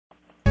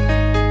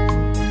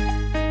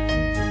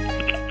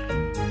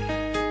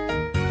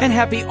And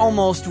happy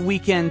almost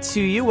weekend to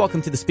you.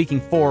 Welcome to the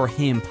Speaking for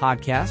Him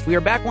podcast. We are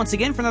back once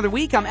again for another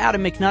week. I'm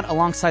Adam McNutt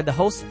alongside the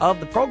host of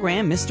the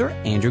program, Mr.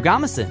 Andrew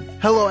Gomison.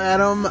 Hello,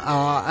 Adam.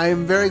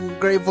 I'm very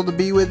grateful to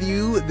be with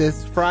you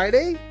this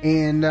Friday,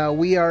 and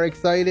we are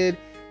excited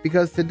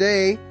because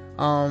today,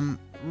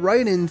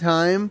 right in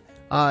time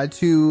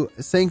to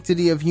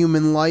Sanctity of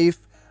Human Life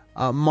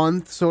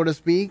month, so to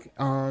speak,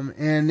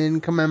 and in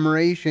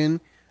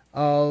commemoration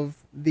of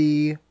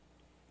the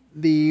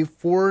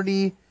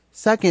 42nd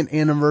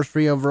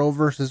anniversary of Roe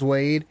versus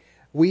Wade,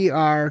 we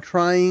are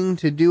trying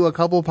to do a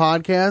couple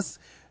podcasts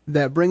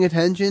that bring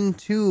attention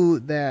to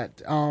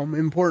that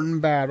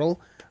important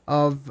battle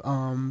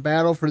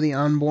for the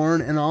unborn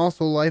and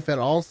also life at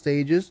all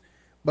stages,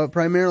 but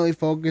primarily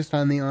focused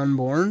on the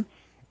unborn.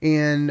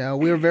 And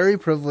we're very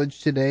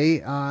privileged today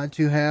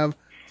to have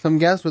some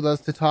guests with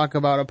us to talk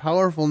about a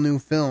powerful new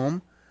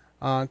film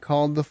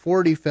called The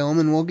 40 Film,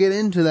 and we'll get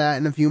into that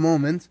in a few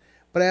moments.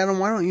 But Adam,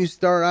 why don't you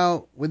start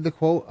out with the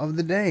quote of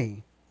the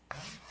day?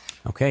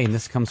 Okay, and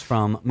this comes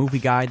from Movie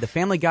Guide, the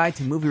family guide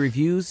to movie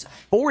reviews.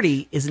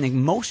 40 is an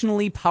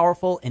emotionally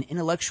powerful and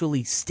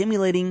intellectually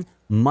stimulating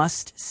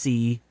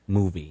must-see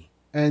movie.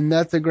 And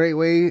that's a great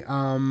way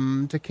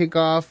to kick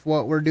off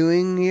what we're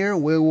doing here.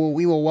 We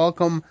will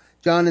welcome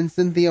John and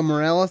Cynthia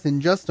Morales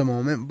in just a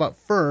moment. But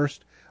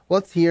first,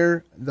 let's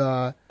hear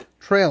the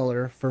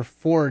trailer for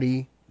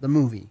 40, the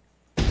movie.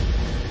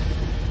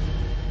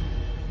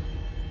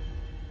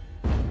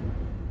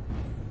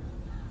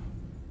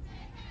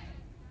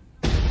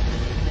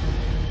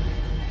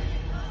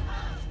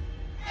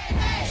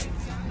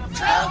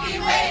 Roe v.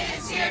 Wade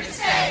is here to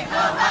stay. Ho,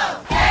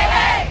 ho. Hey,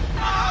 hey.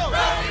 Roe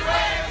v.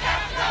 Wade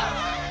has to go.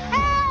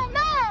 Hell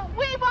no,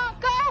 we won't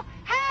go.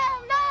 Hell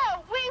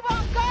no, we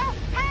won't go.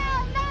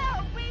 Hell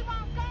no, we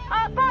won't go.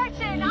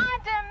 Abortion on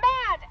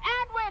demand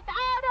and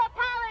without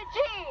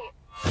apology.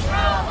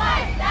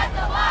 Pro-life, that's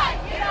a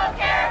lie. You don't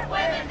care if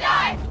women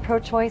die.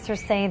 Pro-choice are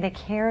saying they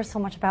care so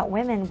much about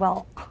women.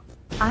 Well,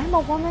 I'm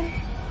a woman.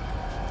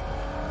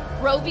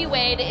 Roe v.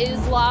 Wade is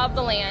law of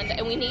the land,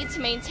 and we need to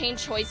maintain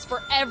choice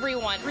for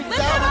everyone. Let's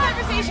have a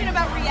conversation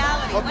about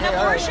reality. Okay, when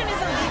abortion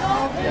is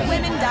illegal,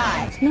 women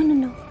die.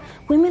 No.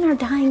 Women are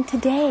dying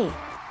today.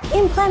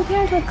 In Planned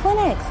Parenthood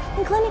clinics.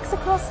 In clinics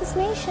across this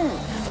nation.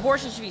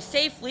 Abortion should be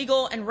safe,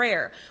 legal, and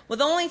rare. Well,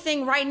 the only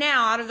thing right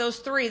now out of those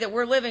three that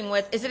we're living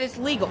with is that it's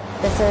legal.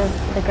 This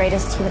is the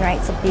greatest human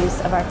rights abuse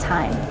of our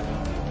time.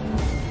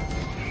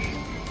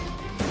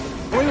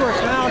 We were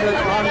founded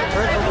on the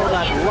principle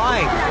that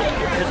life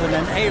is an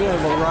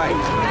inalienable right.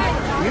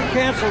 You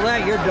cancel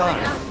that, you're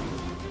done.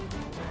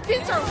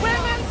 These are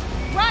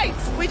women's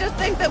rights. We just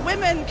think that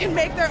women can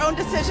make their own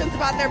decisions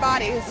about their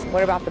bodies.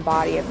 What about the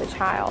body of the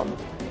child?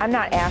 I'm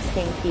not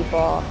asking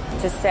people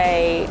to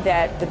say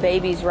that the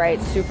baby's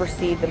rights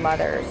supersede the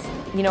mother's.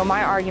 You know,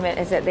 my argument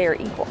is that they are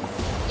equal.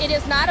 It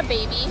is not a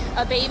baby.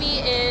 A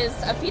baby is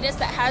a fetus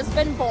that has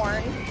been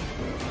born.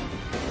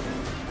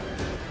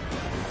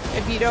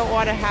 If you don't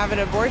want to have an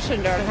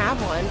abortion, don't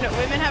have one.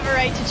 Women have a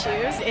right to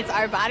choose. It's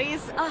our bodies.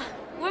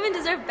 Women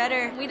deserve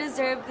better. We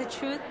deserve the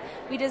truth.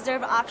 We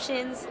deserve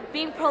options.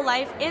 Being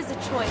pro-life is a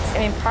choice. I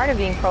mean, part of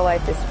being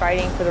pro-life is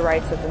fighting for the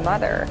rights of the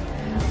mother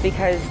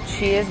because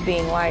she is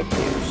being lied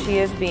to. She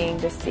is being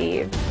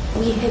deceived.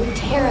 We have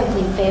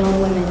terribly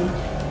failed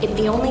women if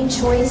the only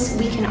choice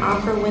we can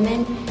offer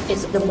women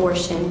is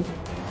abortion.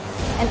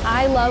 And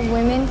I love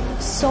women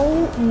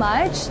so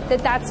much that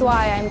that's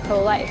why I'm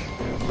pro-life.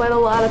 But a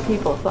lot of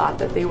people thought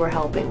that they were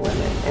helping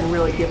women and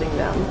really giving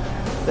them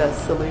the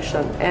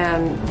solution.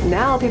 And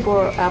now people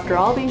are, after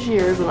all these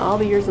years and all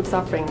the years of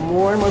suffering,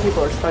 more and more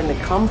people are starting to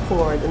come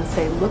forward and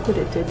say, look what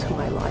it did to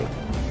my life.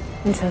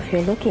 And so if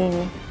you're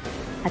looking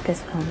at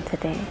this film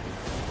today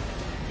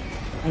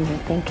and you're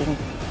thinking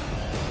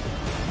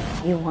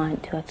you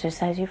want to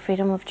exercise your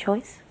freedom of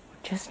choice,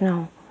 just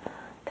know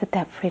that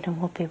that freedom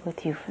will be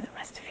with you for the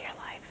rest of your life.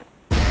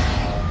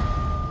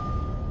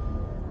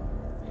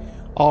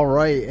 All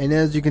right, and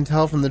as you can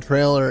tell from the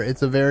trailer,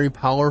 it's a very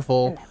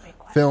powerful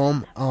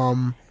film.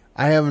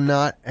 I have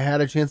not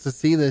had a chance to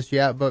see this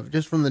yet, but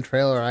just from the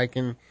trailer, I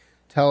can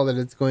tell that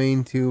it's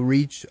going to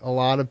reach a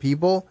lot of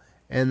people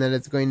and that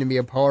it's going to be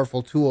a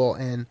powerful tool.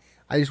 And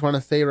I just want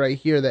to say right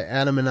here that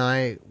Adam and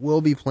I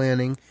will be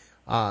planning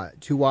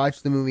to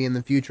watch the movie in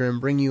the future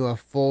and bring you a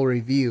full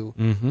review.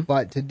 Mm-hmm.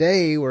 But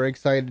today, we're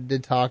excited to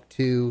talk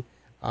to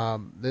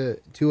the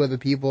two of the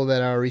people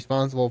that are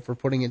responsible for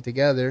putting it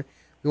together.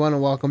 We want to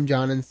welcome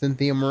John and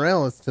Cynthia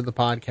Morales to the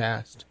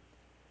podcast.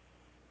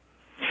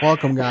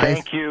 Welcome, guys.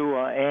 Thank you,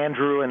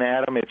 Andrew and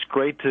Adam. It's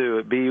great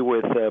to be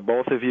with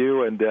both of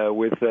you and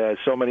with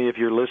so many of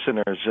your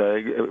listeners.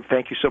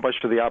 Thank you so much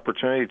for the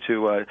opportunity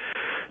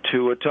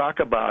to talk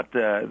about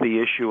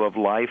the issue of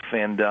life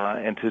and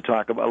to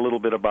talk a little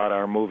bit about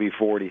our movie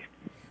 40.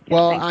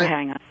 Well,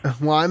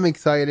 I'm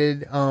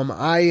excited.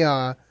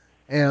 I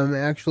am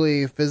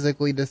actually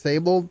physically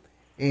disabled.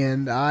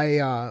 And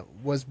I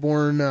was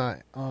born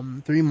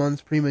 3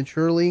 months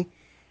prematurely,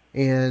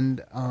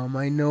 and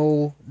I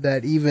know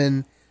that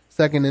even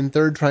second and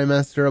third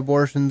trimester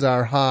abortions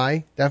are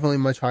high, definitely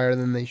much higher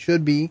than they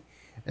should be.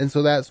 And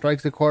so that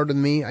strikes a chord with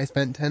me. I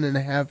spent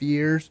 10.5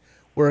 years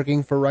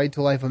working for Right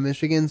to Life of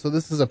Michigan, so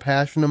this is a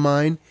passion of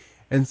mine.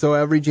 And so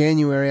every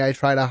January I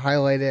try to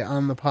highlight it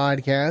on the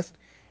podcast,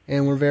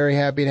 and we're very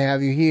happy to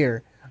have you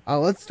here.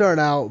 Let's start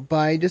out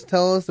by just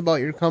tell us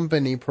about your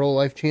company,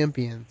 Pro-Life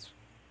Champions.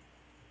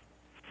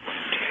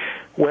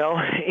 Well,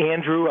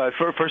 Andrew,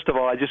 first of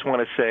all, I just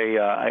want to say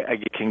I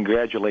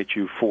congratulate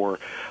you for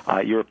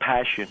your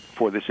passion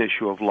for this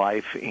issue of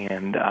life,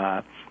 and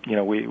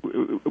we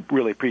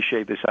really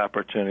appreciate this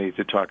opportunity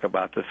to talk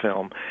about the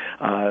film.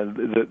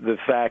 The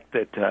fact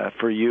that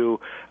for you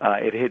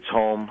it hits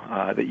home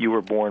that you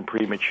were born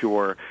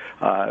premature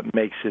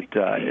makes it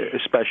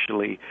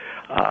especially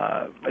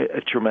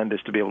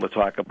tremendous to be able to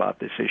talk about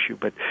this issue.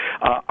 But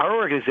our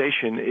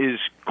organization is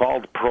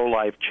called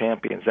Pro-Life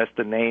Champions. That's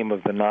the name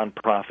of the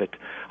nonprofit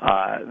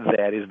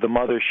that is the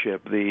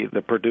mothership,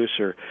 the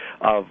producer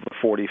of the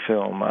 40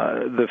 film.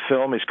 The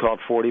film is called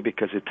 40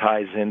 because it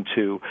ties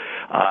into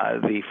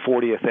the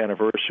 40th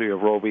anniversary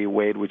of Roe v.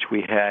 Wade, which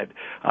we had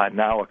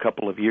now a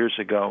couple of years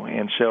ago.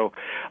 And so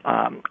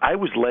I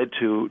was led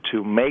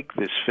to make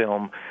this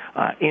film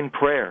in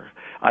prayer.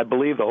 I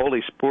believe the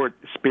Holy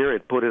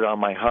Spirit put it on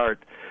my heart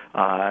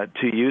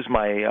to use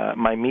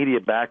my media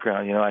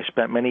background. I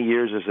spent many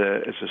years as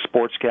a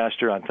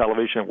sportscaster on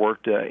television.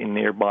 Worked in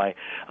nearby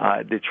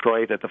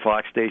Detroit at the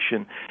Fox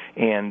station,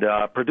 and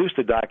produced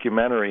a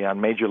documentary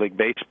on Major League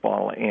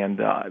Baseball and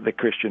the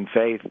Christian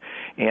faith.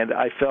 And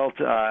I felt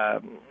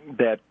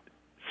that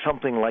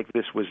something like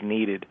this was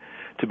needed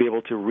to be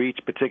able to reach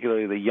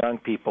particularly the young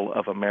people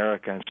of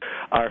America.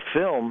 Our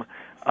film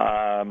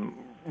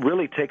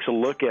really takes a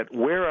look at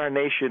where our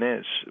nation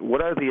is.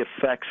 What are the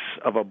effects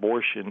of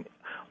abortion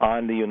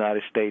on the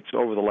United States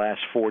over the last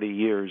 40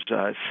 years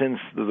since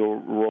the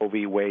Roe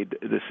v. Wade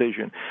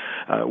decision?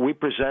 We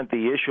present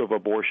the issue of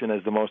abortion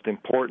as the most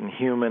important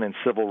human and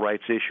civil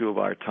rights issue of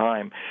our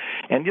time.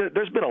 And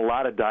there's been a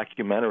lot of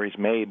documentaries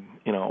made,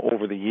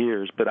 over the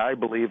years, but I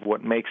believe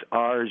what makes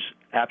ours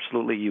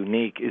absolutely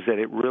unique is that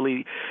it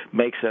really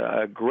makes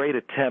a great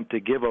attempt to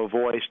give a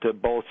voice to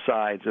both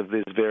sides of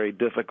this very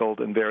difficult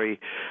and very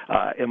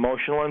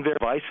emotional and very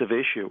divisive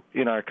issue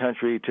in our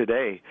country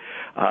today.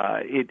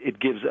 It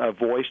gives a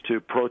voice to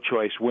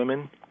pro-choice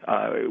women.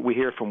 We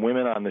hear from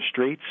women on the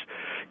streets,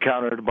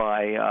 countered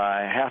by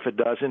half a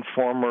dozen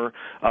former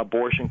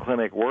abortion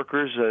clinic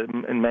workers,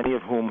 and many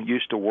of whom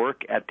used to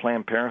work at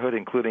Planned Parenthood,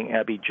 including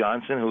Abby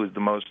Johnson, who is the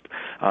most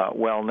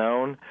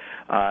well-known.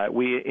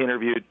 We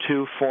interviewed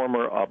 2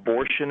 former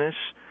abortionists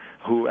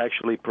who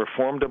actually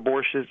performed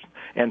abortions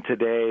and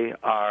today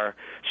are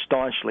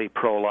staunchly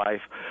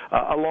pro-life,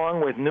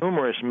 along with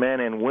numerous men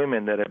and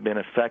women that have been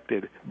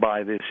affected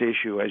by this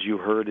issue, as you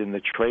heard in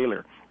the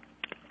trailer.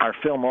 Our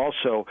film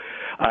also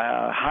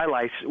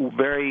highlights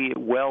very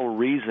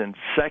well-reasoned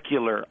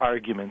secular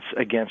arguments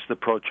against the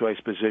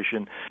pro-choice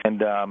position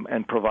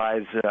and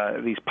provides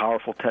these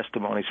powerful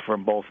testimonies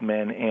from both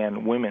men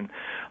and women.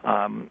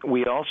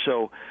 We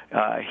also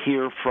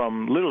hear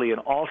from literally an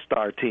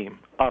all-star team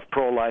of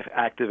pro-life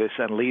activists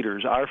and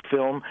leaders. Our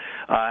film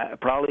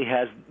probably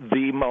has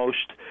the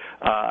most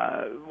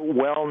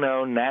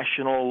well-known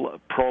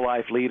national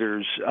pro-life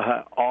leaders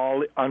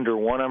all under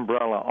one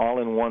umbrella, all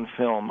in one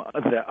film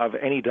of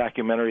any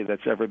documentary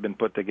that's ever been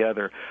put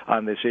together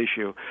on this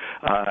issue.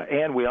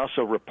 And we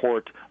also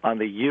report on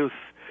the youth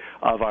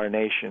of our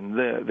nation,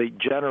 the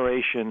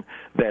generation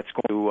that's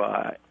going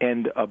to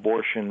end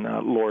abortion,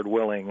 Lord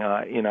willing,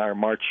 in our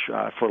March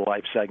for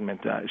Life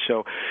segment.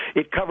 So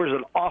it covers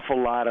an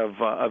awful lot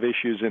of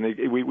issues, and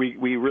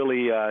we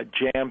really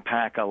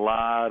jam-pack a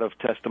lot of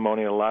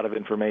testimony, a lot of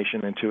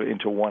information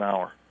into 1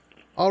 hour.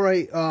 All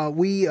right,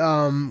 we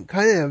one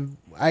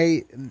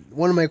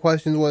of my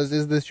questions was,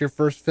 is this your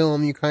first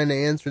film? You kind of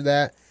answered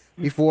that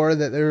before,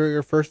 that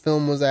your first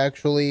film was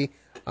actually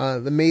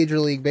the Major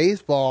League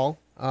Baseball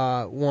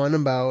one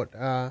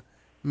about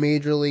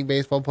Major League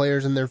Baseball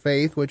players and their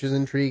faith, which is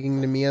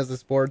intriguing to me as a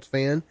sports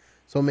fan.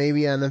 So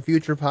maybe on a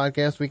future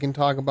podcast we can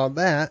talk about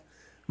that.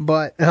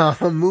 But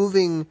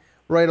moving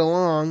right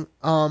along,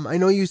 I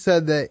know you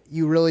said that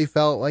you really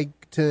felt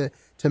like to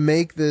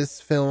make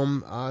this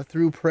film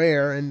through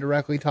prayer and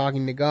directly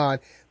talking to God.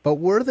 But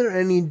were there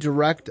any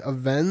direct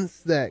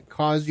events that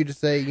caused you to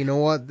say, you know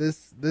what,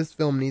 this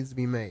film needs to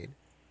be made?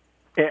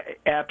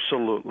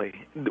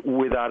 Absolutely,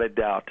 without a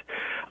doubt.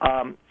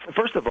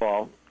 First of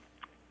all,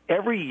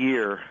 every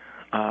year,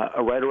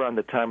 right around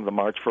the time of the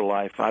March for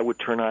Life, I would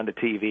turn on the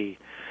TV,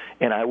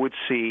 and I would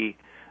see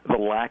the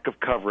lack of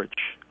coverage,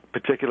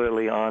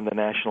 particularly on the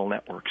national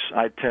networks.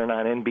 I'd turn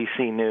on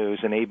NBC News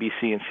and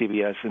ABC and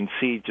CBS and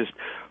see just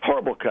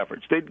horrible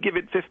coverage. They'd give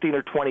it 15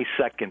 or 20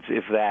 seconds,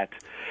 if that.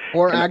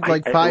 Or act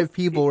like five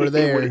people were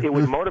there. It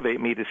would motivate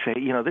me to say,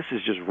 this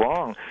is just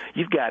wrong.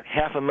 You've got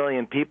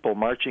 500,000 people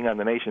marching on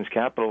the nation's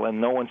capital,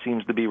 and no one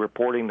seems to be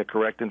reporting the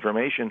correct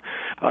information,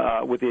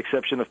 with the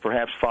exception of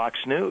perhaps Fox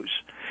News.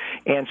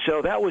 And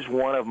so that was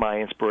one of my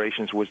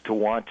inspirations, was to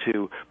want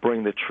to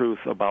bring the truth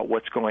about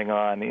what's going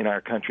on in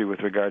our country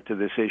with regard to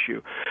this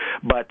issue.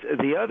 But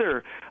the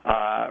other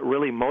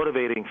really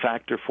motivating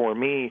factor for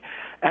me,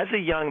 as a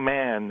young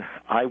man,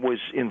 I was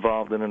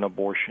involved in an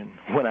abortion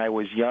when I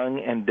was young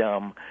and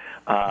dumb,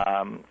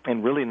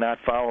 and really not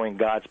following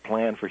God's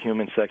plan for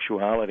human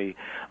sexuality.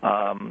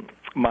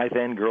 My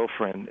then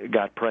girlfriend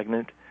got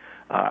pregnant.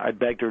 I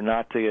begged her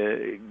not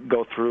to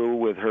go through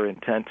with her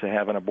intent to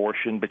have an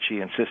abortion, but she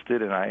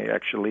insisted, and I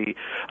actually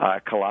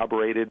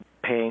collaborated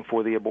paying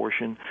for the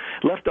abortion.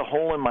 Left a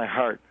hole in my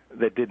heart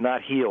that did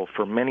not heal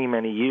for many,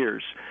 many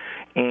years.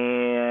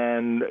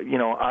 And,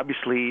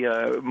 obviously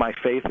my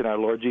faith in our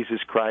Lord Jesus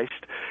Christ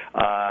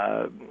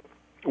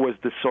was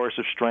the source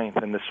of strength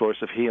and the source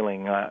of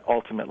healing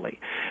ultimately.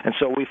 And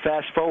so we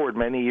fast forward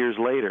many years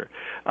later.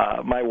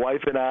 My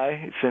wife and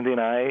I, Cindy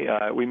and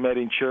I, we met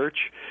in church,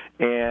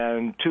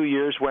 and 2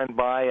 years went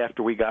by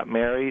after we got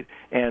married,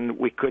 and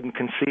we couldn't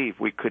conceive.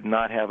 We could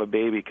not have a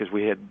baby because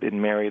we had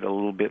been married a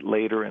little bit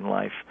later in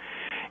life.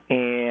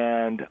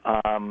 And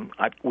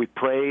we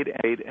prayed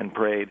and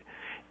prayed,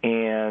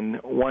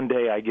 and one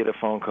day I get a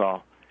phone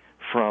call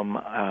from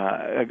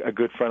a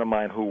good friend of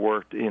mine who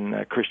worked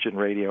in Christian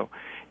radio,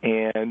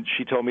 and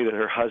she told me that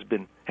her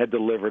husband had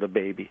delivered a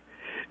baby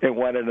and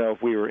wanted to know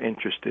if we were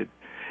interested.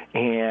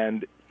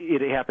 And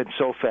it happened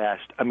so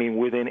fast. I mean,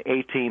 within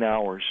 18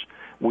 hours,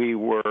 we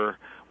were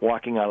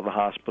walking out of the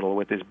hospital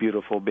with this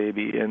beautiful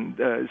baby. And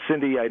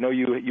Cindy, I know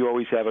you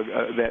always have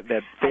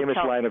that famous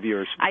line of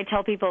yours. I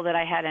tell people that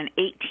I had an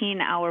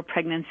 18-hour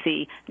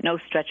pregnancy, no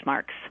stretch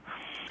marks.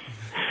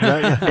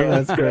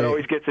 That's great. That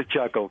always gets a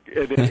chuckle.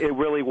 It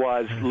really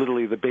was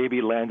literally the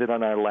baby landed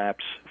on our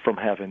laps from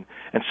heaven,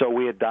 and so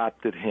we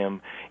adopted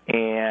him,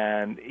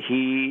 and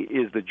he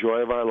is the joy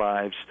of our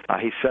lives.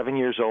 He's 7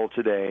 years old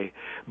today,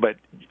 but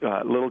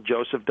little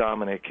Joseph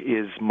Dominic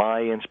is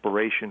my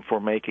inspiration for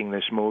making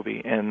this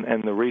movie,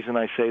 and the reason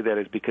I say that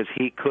is because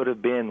he could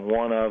have been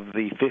one of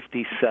the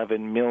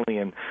 57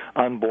 million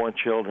unborn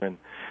children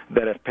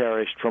that have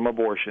perished from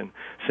abortion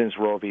since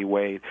Roe v.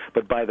 Wade.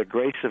 But by the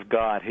grace of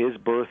God, his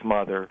birth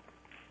mother,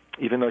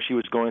 even though she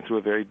was going through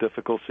a very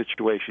difficult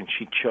situation,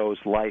 she chose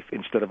life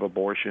instead of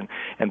abortion.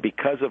 And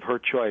because of her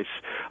choice,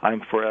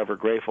 I'm forever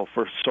grateful.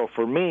 So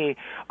for me,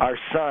 our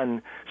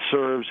son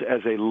serves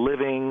as a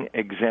living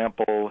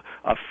example,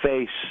 a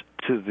face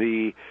to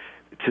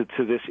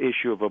this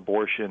issue of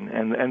abortion.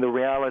 And the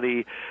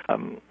reality,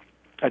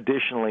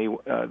 additionally,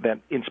 that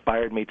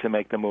inspired me to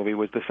make the movie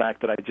was the fact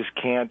that I just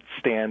can't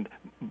stand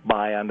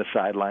by on the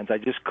sidelines. I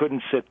just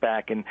couldn't sit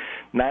back and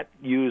not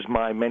use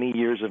my many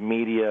years of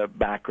media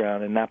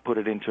background and not put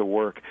it into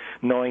work,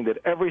 knowing that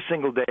every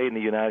single day in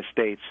the United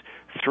States,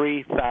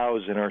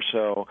 3,000 or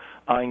so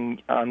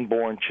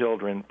unborn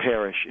children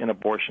perish in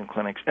abortion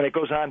clinics. And it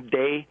goes on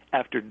day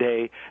after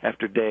day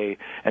after day,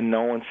 and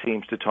no one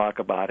seems to talk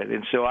about it.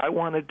 And so I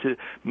wanted to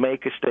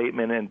make a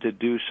statement and to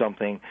do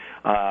something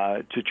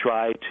to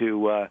try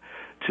to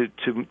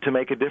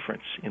make a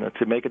difference,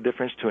 to make a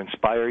difference, to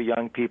inspire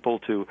young people,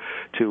 to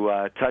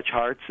touch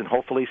hearts, and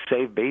hopefully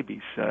save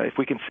babies. If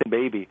we can save a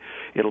baby,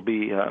 it'll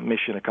be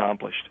mission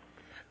accomplished.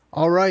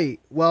 All right.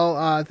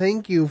 Well,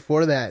 thank you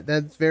for that.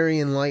 That's very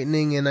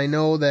enlightening, and I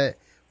know that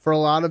for a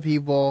lot of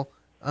people,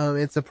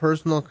 it's a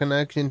personal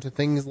connection to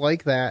things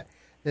like that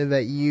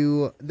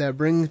that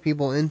brings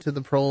people into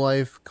the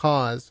pro-life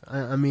cause.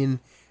 I mean,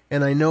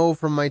 and I know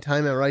from my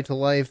time at Right to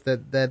Life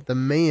that the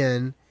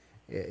man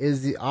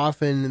is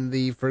often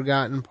the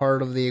forgotten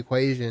part of the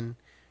equation.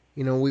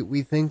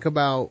 We think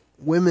about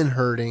women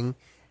hurting,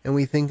 and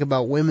we think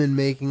about women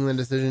making the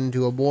decision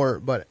to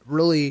abort, but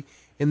really,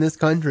 in this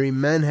country,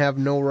 men have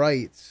no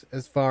rights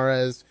as far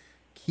as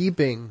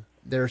keeping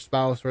their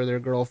spouse or their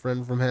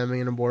girlfriend from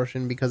having an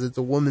abortion because it's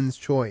a woman's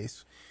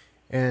choice.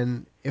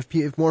 And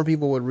if more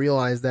people would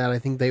realize that, I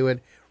think they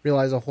would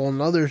realize a whole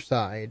nother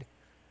side.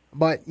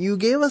 But you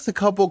gave us a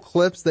couple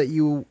clips that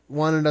you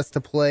wanted us to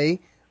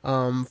play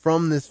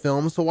from this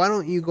film, so why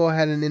don't you go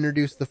ahead and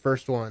introduce the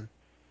first one?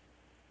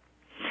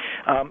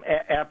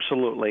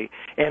 Absolutely.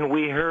 And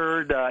we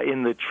heard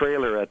in the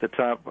trailer at the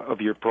top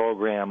of your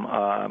program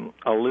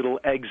a little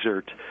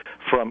excerpt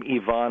from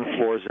Yvonne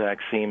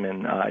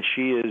Florzak-Seaman.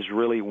 She is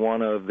really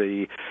one of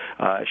the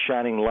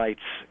shining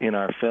lights in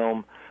our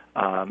film.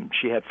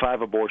 She had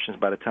 5 abortions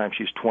by the time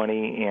she's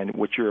 20, and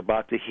what you're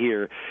about to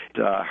hear is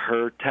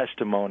her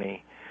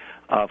testimony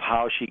of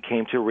how she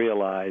came to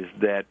realize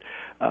that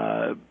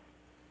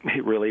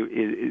it really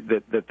is,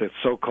 that the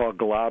so-called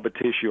glob of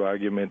tissue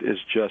argument is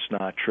just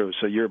not true.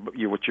 So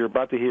what you're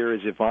about to hear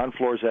is Yvonne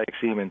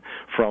Florzak-Seaman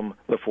from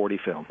the 40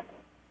 film.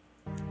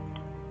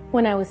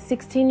 When I was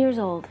 16 years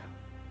old,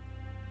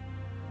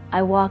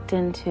 I walked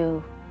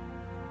into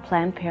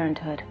Planned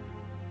Parenthood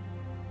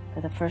for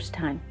the first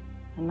time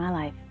in my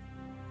life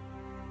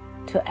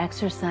to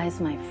exercise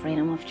my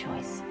freedom of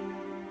choice.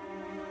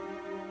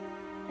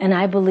 And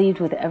I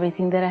believed with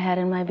everything that I had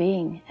in my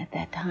being at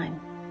that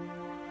time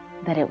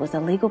that it was a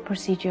legal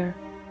procedure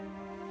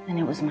and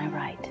it was my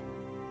right.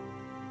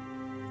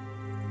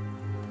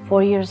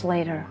 4 years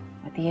later,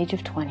 at the age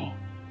of 20,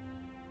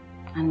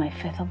 on my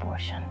 5th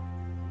abortion,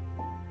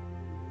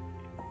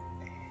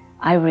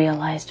 I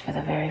realized for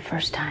the very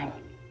first time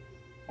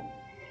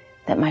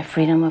that my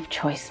freedom of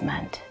choice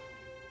meant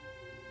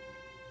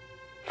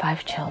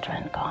 5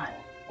 children gone.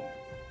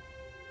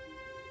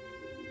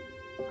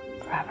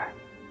 Forever.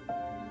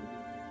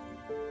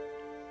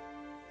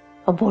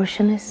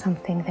 Abortion is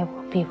something that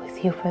will be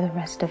with you for the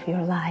rest of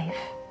your life.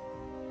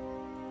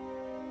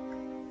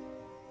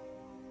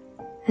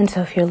 And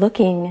so if you're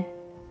looking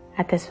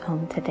at this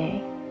film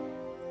today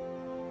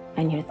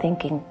and you're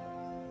thinking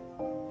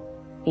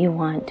you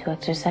want to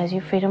exercise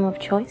your freedom of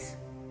choice,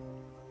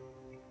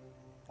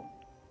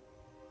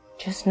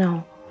 just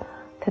know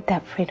that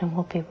that freedom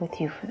will be with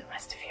you for the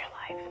rest of your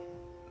life.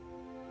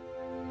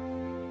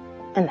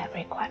 And that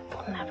regret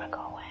will never go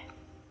away.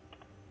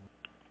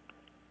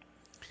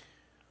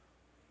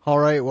 All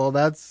right, well,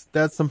 that's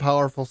some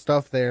powerful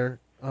stuff there.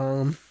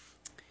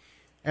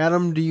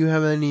 Adam, do you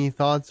have any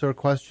thoughts or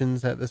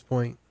questions at this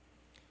point?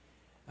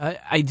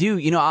 I do.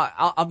 You know,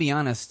 I'll be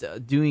honest.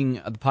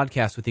 Doing the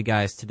podcast with you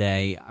guys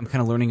today, I'm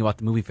kind of learning about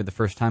the movie for the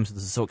first time, so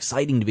this is so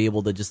exciting to be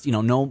able to just,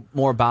 know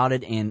more about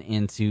it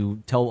and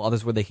to tell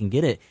others where they can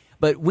get it.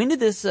 But when did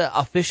this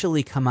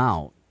officially come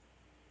out?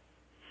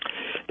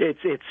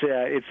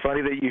 It's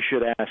funny that you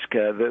should ask.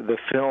 The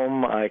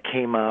film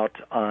came out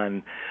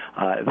on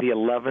the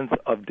 11th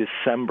of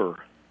December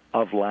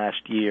of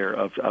last year,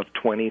 of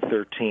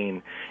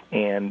 2013,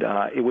 and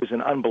it was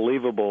an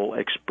unbelievable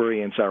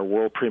experience, our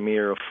world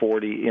premiere of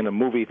 40 in a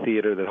movie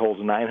theater that holds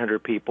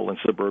 900 people in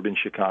suburban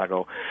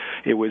Chicago.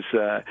 It was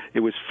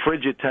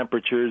frigid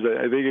temperatures.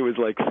 I think it was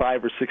like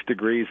 5 or 6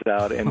 degrees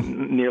out,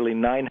 and nearly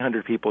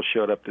 900 people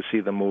showed up to see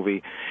the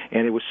movie,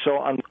 and it was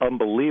so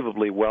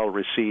unbelievably well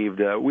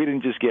received. We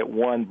didn't just get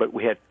one, but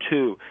we had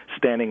 2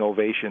 standing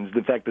ovations.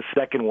 In fact, the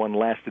second one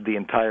lasted the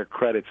entire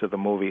credits of the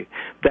movie.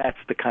 That's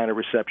the kind of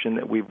reception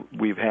that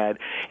we've had.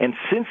 And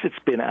since it's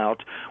been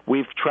out,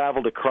 we've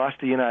traveled across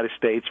the United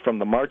States, from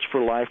the March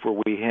for Life,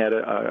 where we had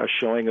a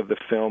showing of the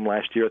film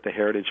last year at the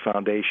Heritage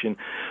Foundation,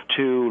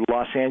 to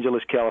Los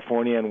Angeles,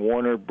 California, and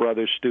Warner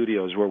Brothers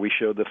Studios, where we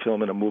showed the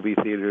film in a movie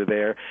theater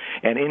there.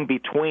 And in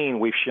between,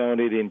 we've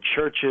shown it in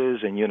churches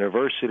and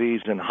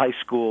universities and high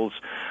schools,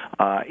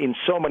 in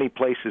so many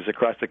places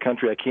across the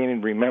country, I can't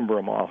even remember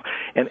them all.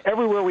 And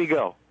everywhere we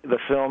go, the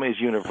film is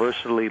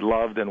universally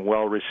loved and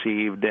well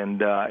received,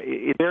 and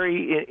it's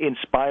very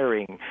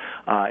inspiring.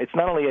 It's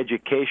not only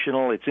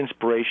educational, it's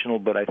inspirational,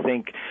 but I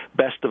think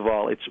best of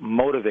all, it's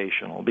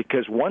motivational,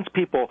 because once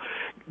people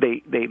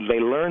they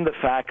learn the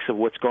facts of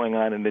what's going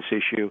on in this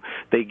issue,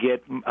 they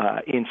get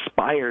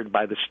inspired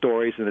by the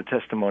stories and the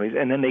testimonies,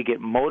 and then they get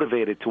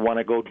motivated to want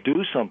to go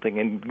do something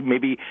and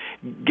maybe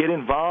get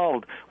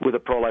involved with a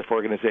pro-life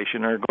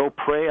organization, or go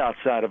pray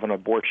outside of an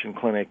abortion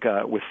clinic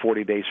with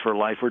 40 Days for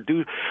Life, or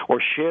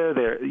share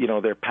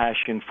their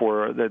passion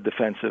for the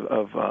defense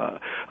of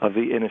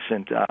the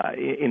innocent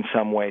in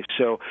some way.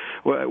 So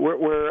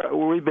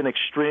we've been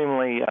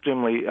extremely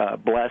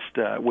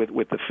blessed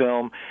with the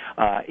film.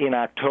 In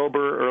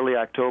early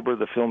October,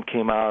 the film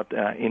came out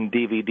in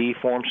DVD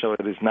form, so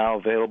it is now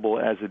available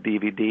as a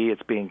DVD.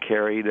 It's being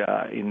carried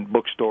in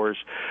bookstores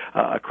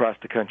across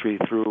the country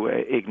through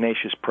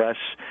Ignatius Press,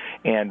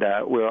 and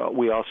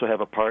we also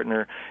have a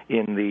partner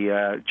in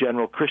the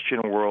general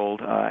Christian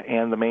world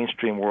and the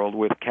mainstream world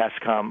with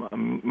Cascom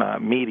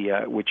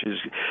Media, which is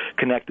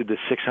connected to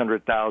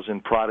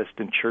 600,000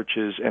 Protestant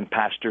churches and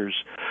pastors,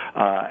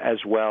 as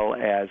well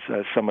as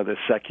some of the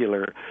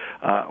secular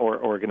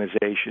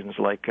organizations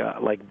like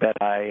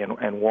Bed-Stuy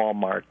and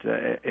Walmart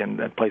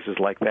and places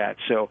like that.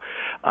 So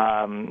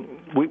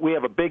we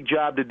have a big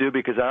job to do,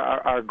 because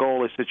our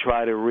goal is to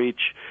try to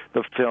reach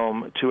the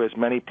film to as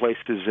many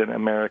places in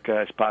America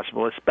as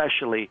possible,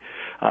 especially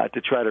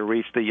to try to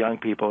reach the young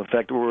people. In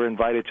fact, we were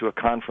invited to a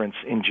conference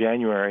in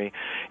January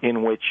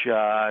in which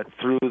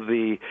through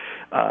the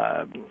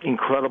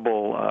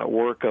incredible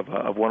work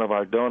of one of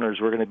our donors,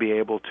 we're going to be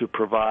able to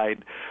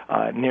provide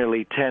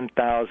nearly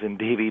 10,000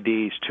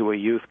 DVDs to a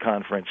youth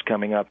conference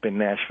coming up in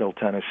Nashville,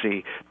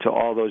 Tennessee. To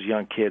all those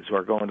young kids who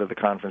are going to the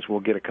conference, will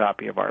get a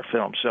copy of our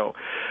film. So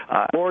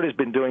the Lord has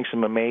been doing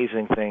some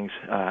amazing things,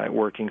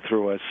 working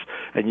through us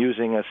and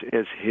using us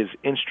as His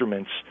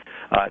instruments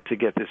to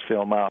get this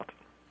film out.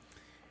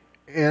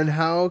 And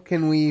how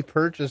can we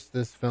purchase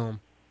this film?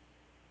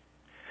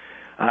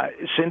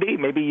 Cindy,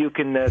 maybe you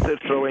can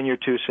throw in your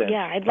 2 cents.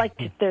 Yeah, I'd like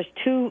to. There's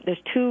two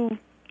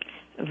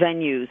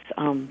venues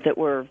that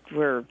we're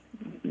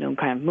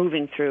kind of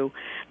moving through.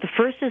 The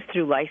first is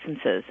through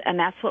licenses, and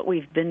that's what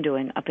we've been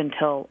doing up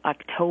until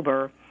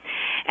October.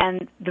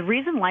 And the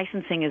reason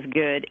licensing is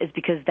good is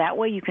because that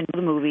way you can do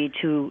the movie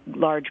to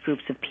large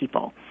groups of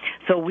people.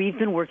 So we've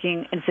been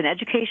working, it's an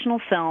educational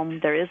film.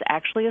 There is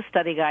actually a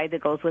study guide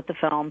that goes with the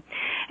film,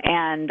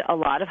 and a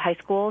lot of high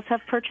schools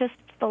have purchased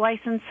the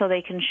license so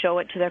they can show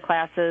it to their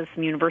classes.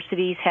 Some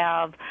universities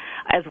have,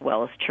 as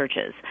well as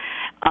churches.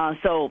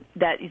 So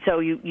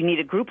you need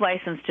a group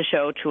license to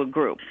show to a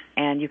group,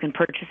 and you can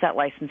purchase that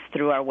license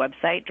through our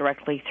website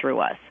directly through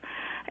us.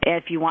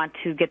 If you want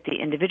to get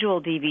the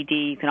individual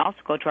DVD, you can also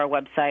go to our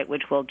website,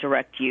 which will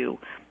direct you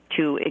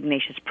to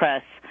Ignatius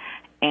Press,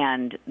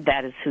 and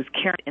that is who's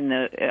carrying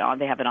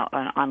they have it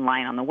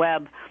online on the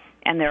web,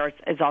 and there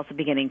is also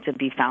beginning to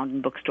be found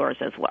in bookstores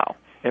as well.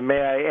 And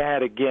may I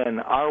add again,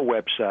 our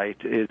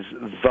website is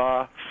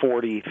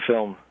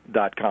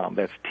the40film.com.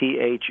 That's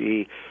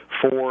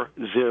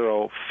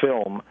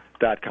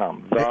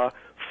THE40film.com.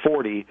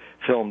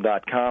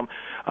 The40film.com.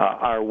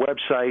 Our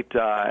website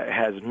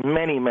has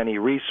many, many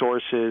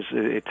resources.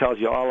 It tells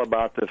you all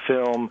about the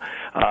film.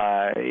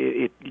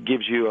 It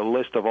gives you a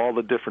list of all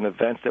the different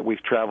events that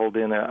we've traveled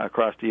in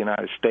across the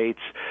United States,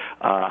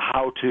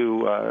 how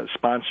to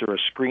sponsor a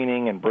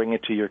screening and bring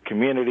it to your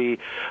community,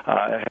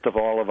 of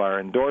all of our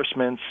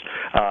endorsements,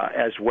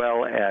 as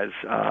well as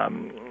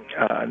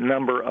a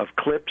number of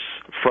clips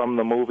from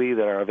the movie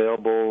that are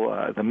available,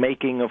 the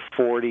making of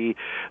 40,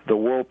 the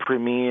world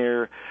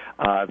premiere,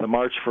 the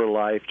March for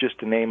Life, just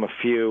to name a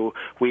few.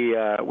 We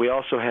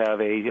also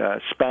have a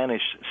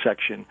Spanish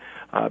section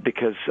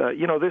because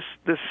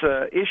this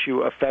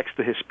issue affects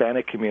the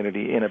Hispanic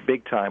community in a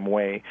big time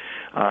way.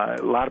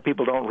 A lot of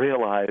people don't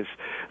realize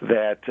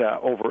that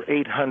over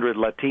 800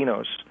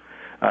 Latino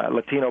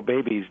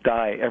babies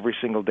die every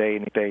single day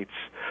in the States,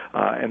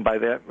 and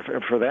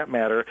for that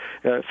matter,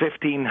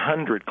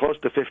 1,500, close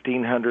to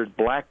 1,500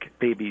 black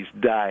babies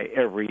die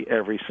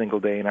every single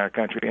day in our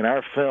country. And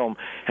our film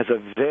has a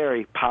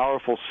very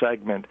powerful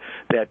segment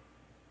that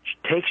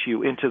takes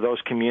you into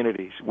those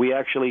communities. We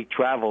actually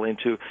travel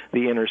into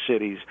the inner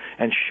cities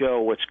and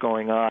show what's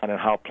going on and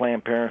how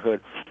Planned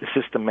Parenthood is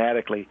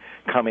systematically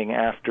coming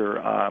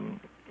after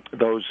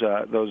those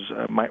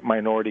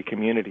minority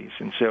communities.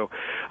 And so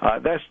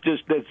that's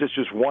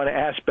just one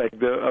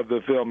aspect of the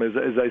film. As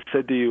I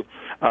said to you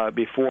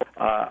before,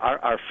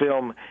 our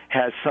film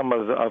has some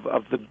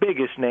of the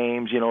biggest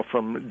names,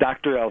 from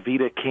Dr.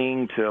 Alveda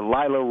King to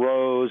Lila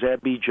Rose,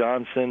 Abby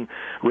Johnson,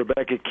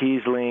 Rebecca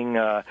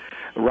Kiesling,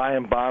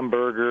 Ryan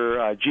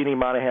Bomberger, Jeannie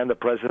Monahan, the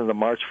president of the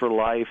March for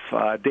Life,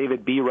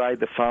 David B. Ride,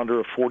 the founder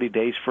of 40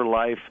 Days for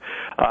Life,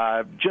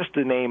 just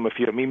to name a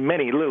few. I mean,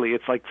 many, literally,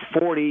 it's like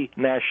 40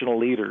 national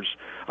leaders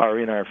are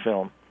in our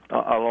film,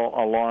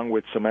 along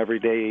with some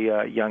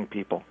everyday young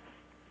people.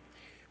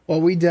 Well,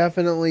 we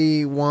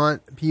definitely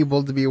want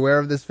people to be aware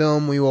of this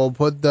film. We will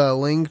put the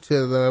link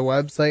to the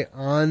website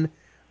on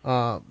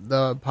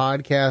the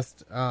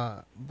podcast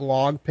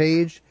blog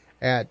page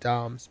at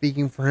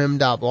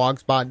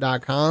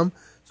speakingforhim.blogspot.com.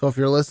 So if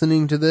you're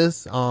listening to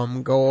this,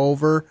 go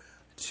over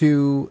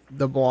to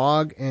the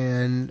blog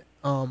and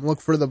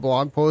look for the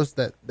blog post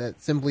that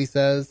simply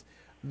says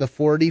the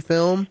 40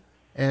 film,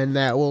 and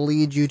that will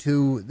lead you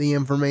to the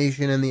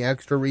information and the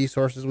extra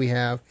resources we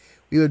have.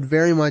 We would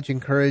very much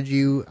encourage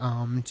you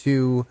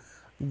to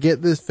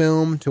get this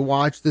film, to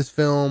watch this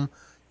film,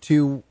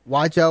 to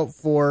watch out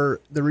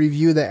for the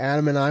review that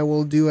Adam and I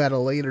will do at a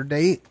later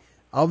date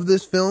of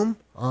this film,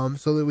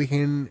 so that we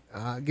can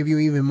give you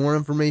even more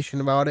information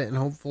about it and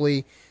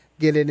hopefully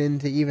get it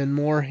into even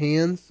more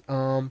hands.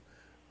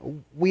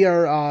 We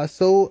are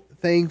so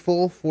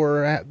thankful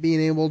for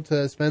being able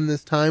to spend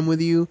this time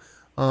with you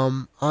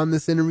on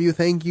this interview.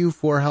 Thank you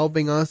for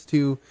helping us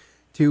to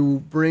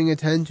bring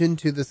attention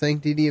to the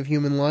sanctity of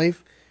human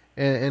life,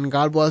 and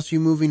God bless you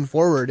moving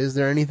forward. Is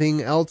there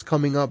anything else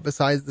coming up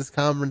besides this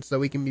conference that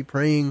we can be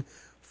praying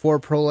for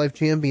pro-life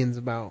champions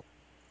about?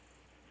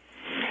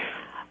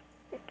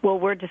 Well,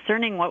 we're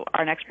discerning what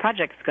our next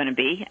project is going to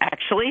be,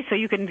 actually, so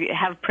you can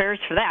have prayers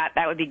for that.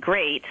 That would be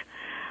great.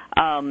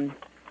 But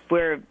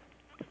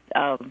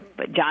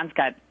John's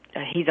got,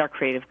 he's our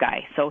creative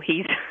guy, so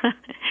he's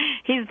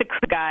the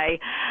guy.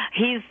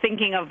 He's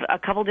thinking of a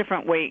couple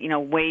different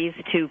ways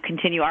to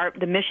continue.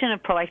 The mission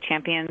of Pro-Life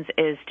Champions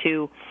is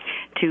to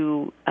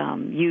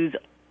use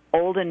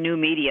old and new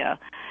media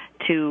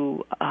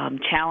to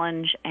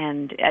challenge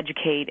and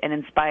educate and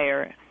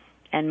inspire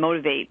and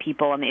motivate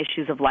people on the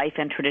issues of life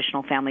and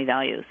traditional family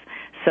values.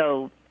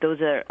 So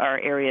those are our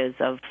areas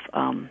of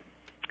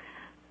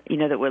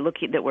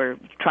that we're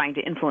trying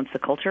to influence the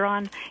culture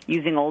on,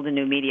 using old and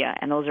new media,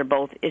 and those are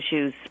both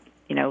issues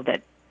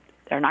that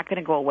are not going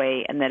to go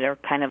away and that are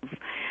kind of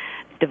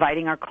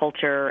dividing our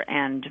culture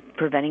and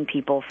preventing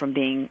people from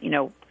being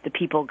the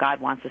people God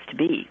wants us to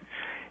be.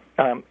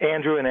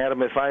 Andrew and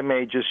Adam, if I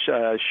may just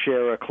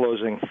share a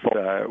closing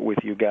thought with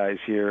you guys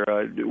here.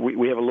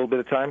 We have a little bit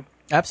of time?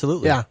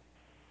 Absolutely. Yeah.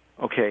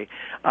 Okay.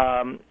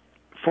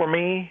 For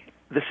me,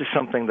 this is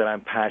something that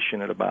I'm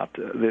passionate about,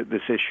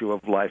 this issue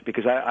of life,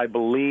 because I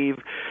believe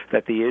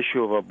that the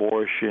issue of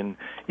abortion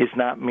is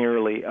not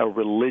merely a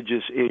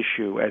religious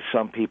issue, as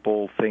some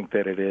people think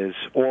that it is,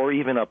 or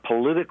even a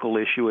political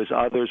issue, as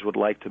others would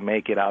like to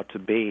make it out to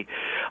be.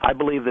 I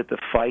believe that the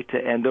fight to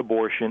end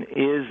abortion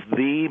is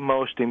the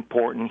most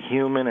important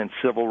human and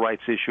civil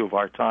rights issue of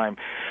our time,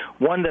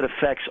 one that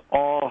affects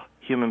all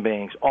human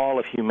beings, all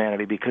of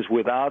humanity, because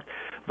without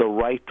the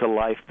right to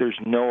life, there's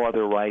no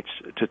other rights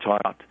to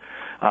talk about.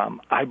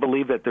 I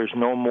believe that there's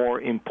no more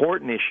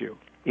important issue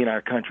in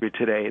our country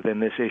today than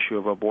this issue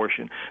of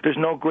abortion. There's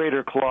no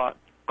greater cause.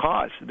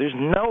 There's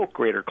no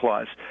greater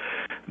cause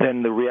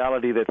than the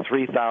reality that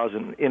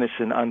 3,000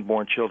 innocent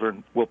unborn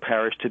children will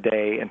perish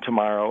today and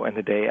tomorrow and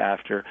the day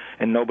after,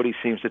 and nobody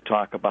seems to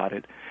talk about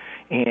it.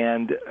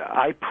 And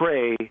I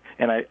pray,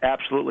 and I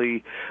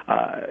absolutely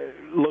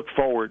look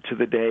forward to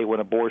the day when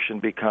abortion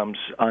becomes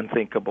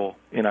unthinkable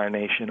in our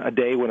nation, a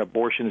day when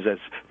abortion is as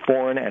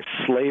foreign as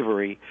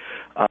slavery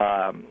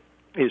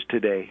is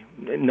today.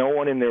 No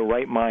one in their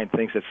right mind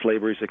thinks that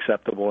slavery is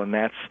acceptable, and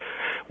that's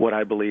what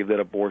I believe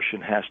that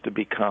abortion has to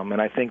become. And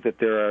I think that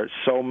there are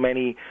so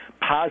many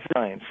positive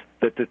signs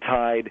that the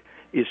tide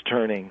is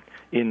turning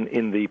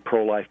in the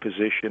pro-life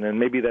position, and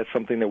maybe that's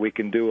something that we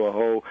can do a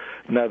whole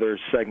another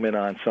segment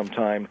on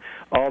sometime.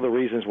 All the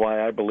reasons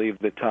why I believe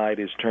the tide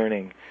is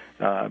turning,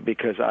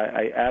 because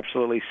I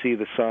absolutely see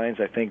the signs.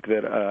 I think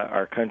that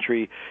our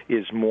country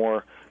is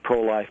more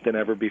pro-life than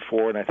ever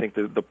before, and I think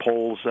the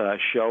polls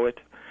show it.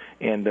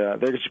 And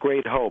there's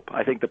great hope.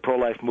 I think the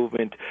pro-life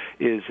movement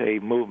is a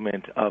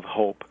movement of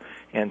hope.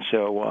 And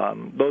so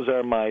those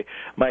are my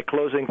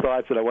closing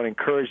thoughts, that I want to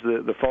encourage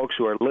the folks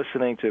who are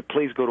listening to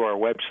please go to our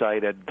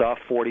website at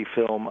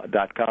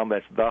the40film.com.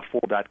 That's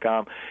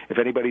the40.com. If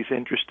anybody's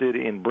interested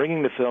in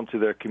bringing the film to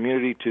their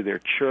community, to their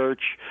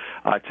church,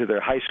 to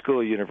their high school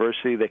or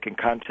university, they can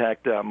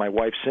contact my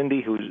wife,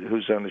 Cindy,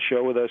 who's on the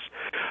show with us.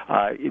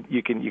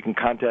 You can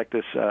contact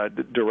us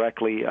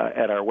directly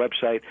at our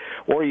website,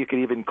 or you can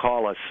even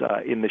call us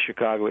in the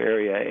Chicago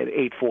area at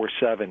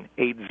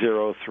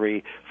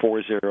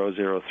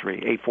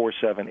 847-803-4003.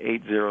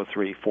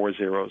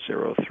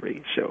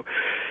 847-803-4003. So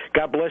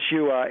God bless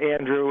you,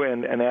 Andrew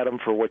and Adam,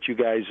 for what you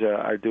guys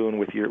are doing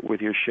with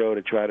your show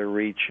to try to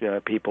reach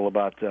people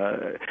about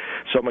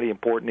so many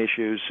important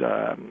issues,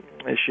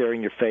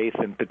 sharing your faith,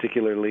 and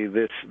particularly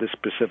this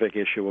specific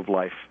issue of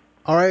life.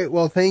 All right,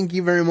 well, thank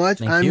you very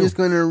much. I'm just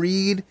going to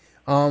read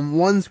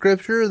one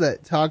scripture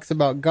that talks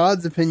about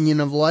God's opinion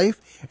of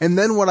life, and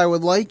then what I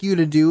would like you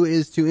to do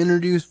is to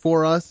introduce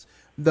for us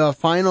the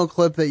final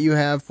clip that you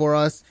have for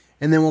us,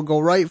 and then we'll go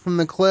right from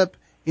the clip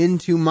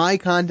into my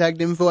contact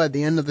info at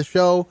the end of the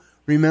show.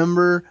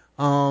 Remember,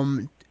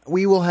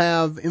 we will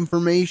have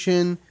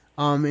information,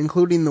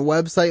 including the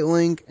website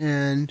link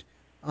and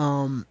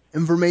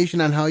information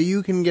on how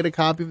you can get a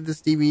copy of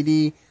this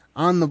DVD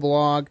on the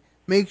blog.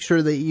 Make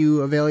sure that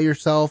you avail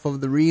yourself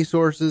of the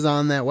resources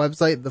on that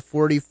website,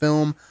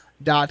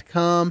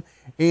 the40film.com,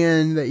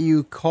 and that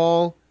you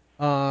call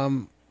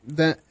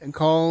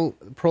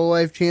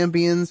pro-life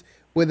champions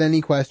with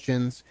any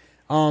questions.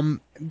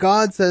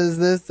 God says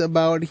this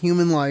about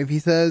human life. He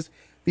says,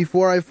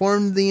 "Before I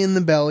formed thee in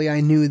the belly,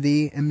 I knew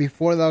thee, and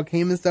before thou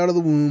camest out of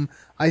the womb,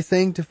 I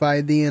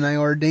sanctified thee, and I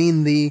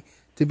ordained thee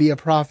to be a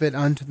prophet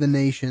unto the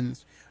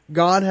nations."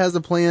 God has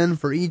a plan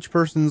for each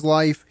person's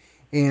life,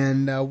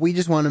 and we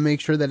just want to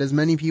make sure that as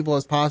many people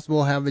as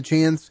possible have a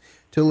chance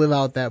to live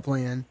out that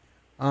plan.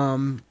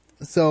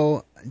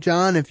 So,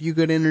 John, if you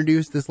could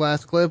introduce this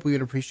last clip, we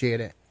would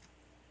appreciate it.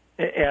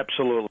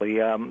 Absolutely.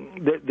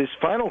 This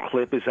final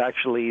clip is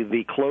actually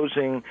the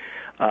closing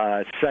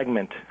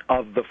segment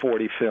of the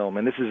 40 film,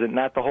 and this is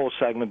not the whole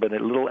segment, but a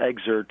little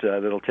excerpt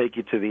that'll take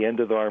you to the end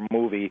of our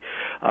movie,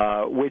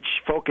 which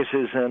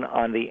focuses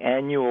on the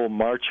annual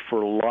March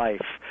for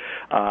Life,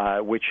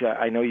 which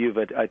I know you've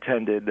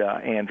attended,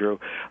 Andrew,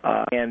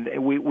 and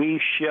we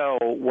show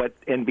what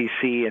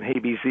NBC and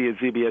ABC and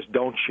CBS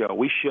don't show.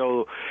 We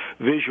show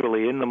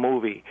visually in the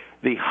movie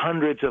the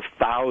hundreds of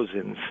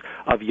thousands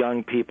of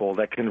young people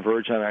that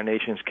converge on our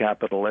nation's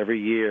capital every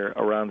year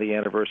around the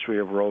anniversary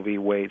of Roe v.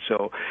 Wade.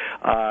 So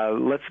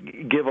let's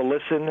give a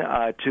listen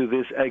to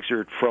this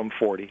excerpt from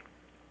 40.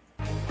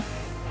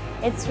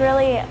 It's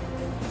really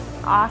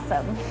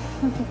awesome,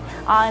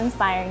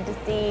 awe-inspiring to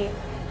see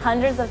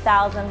hundreds of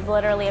thousands,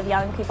 literally, of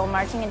young people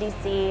marching in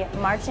D.C.,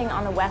 marching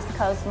on the West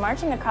Coast,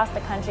 marching across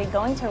the country,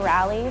 going to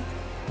rallies.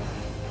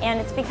 And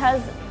it's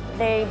because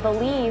they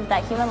believe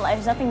that human life,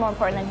 there's nothing more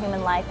important than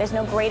human life. There's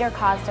no greater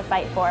cause to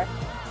fight for.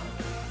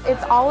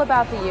 It's all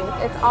about the youth.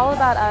 It's all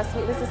about us.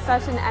 This is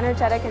such an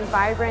energetic and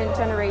vibrant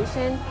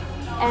generation.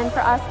 And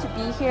for us to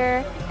be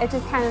here, it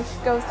just kind of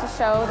goes to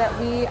show that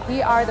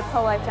we are the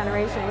pro-life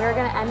generation. We're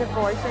going to end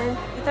abortion.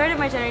 A third of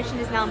my generation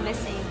is now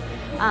missing.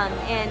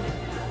 And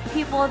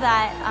people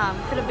that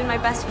could have been my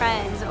best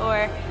friends,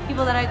 or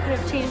people that I could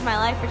have changed my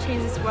life or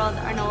changed this world,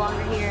 are no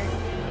longer here.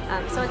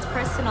 So it's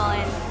personal,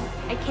 and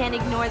I can't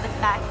ignore the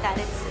fact that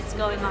it's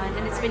going on,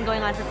 and it's been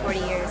going on for 40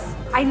 years.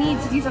 I need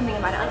to do something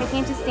about it. Like, I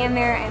can't just stand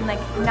there and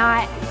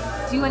not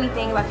do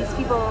anything about these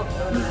people,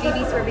 these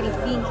babies who are being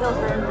killed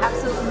for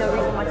absolutely no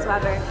reason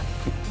whatsoever.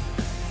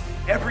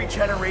 Every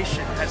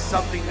generation has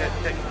something that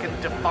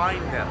can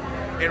define them.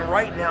 And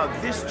right now,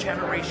 this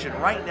generation,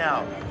 right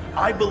now,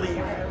 I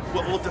believe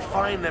what will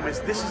define them is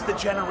this is the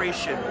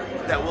generation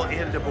that will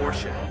end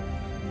abortion.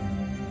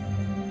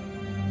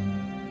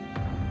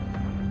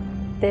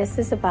 This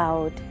is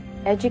about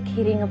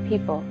educating a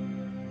people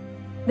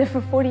that for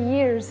 40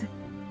 years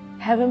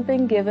haven't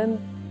been given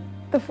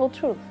the full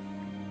truth.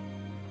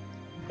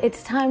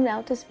 It's time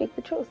now to speak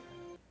the truth.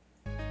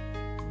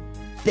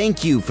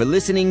 Thank you for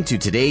listening to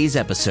today's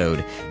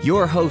episode.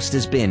 Your host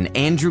has been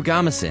Andrew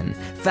Gomison,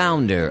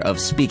 founder of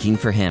Speaking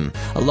for Him,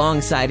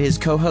 alongside his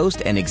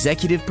co-host and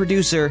executive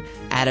producer,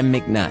 Adam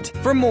McNutt.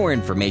 For more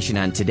information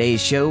on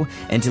today's show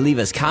and to leave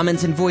us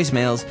comments and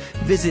voicemails,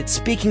 visit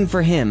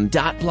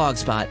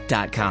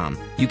speakingforhim.blogspot.com.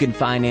 You can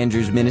find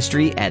Andrew's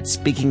ministry at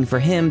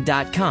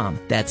speakingforhim.com.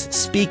 That's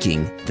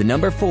speaking,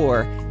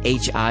 4,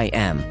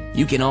 HIM.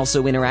 You can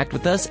also interact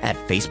with us at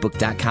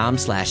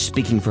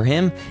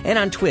facebook.com/speakingforhim and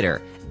on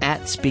Twitter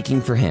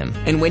 @SpeakingForHim.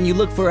 And when you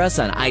look for us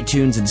on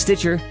iTunes and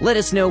Stitcher, let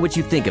us know what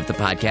you think of the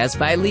podcast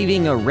by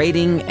leaving a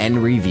rating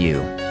and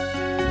review.